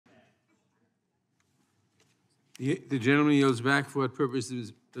The gentleman yields back. For what purpose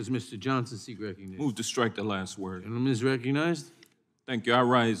does Mr. Johnson seek recognition? Move to strike the last word. Gentleman is recognized. Thank you. I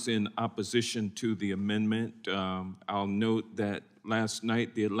rise in opposition to the amendment. I'll note that last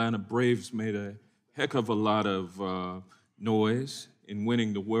night the Atlanta Braves made a heck of a lot of noise in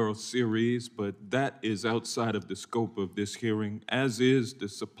winning the World Series, but that is outside of the scope of this hearing, as is the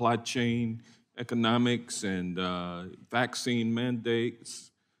supply chain economics and vaccine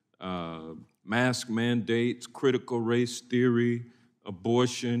mandates, mask mandates, critical race theory,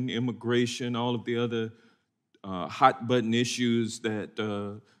 abortion, immigration, all of the other hot button issues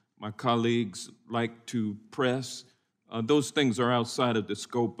that my colleagues like to press. Those things are outside of the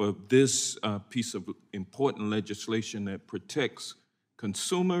scope of this piece of important legislation that protects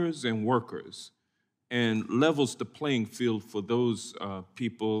consumers and workers and levels the playing field for those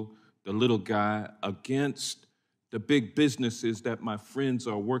people, the little guy, against the big businesses that my friends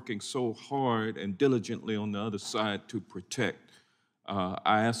are working so hard and diligently on the other side to protect.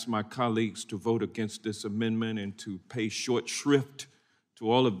 I ask my colleagues to vote against this amendment and to pay short shrift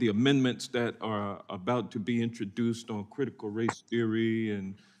to all of the amendments that are about to be introduced on critical race theory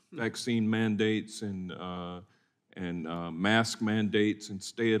and vaccine mandates and mask mandates and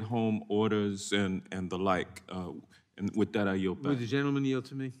stay-at-home orders and the like. And with that, I yield back. Would the gentleman yield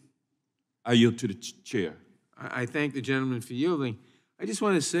to me? I yield to the chair. I thank the gentleman for yielding. I just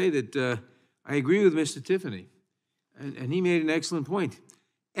want to say that I agree with Mr. Tiffany, and he made an excellent point.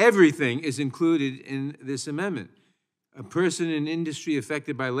 Everything is included in this amendment. A person in industry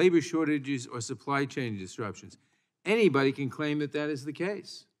affected by labor shortages or supply chain disruptions. Anybody can claim that that is the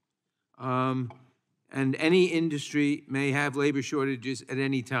case. And any industry may have labor shortages at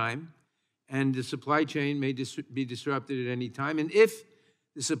any time, and the supply chain may be disrupted at any time. And if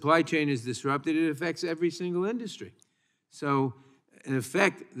the supply chain is disrupted, it affects every single industry. So, in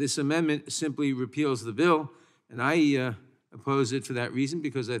effect, this amendment simply repeals the bill, and I oppose it for that reason,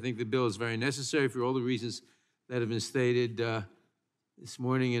 because I think the bill is very necessary for all the reasons that have been stated this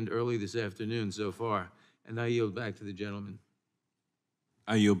morning and early this afternoon so far. And I yield back to the gentleman.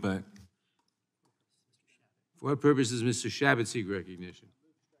 I yield back. For what purpose does Mr. Shabbat seek recognition?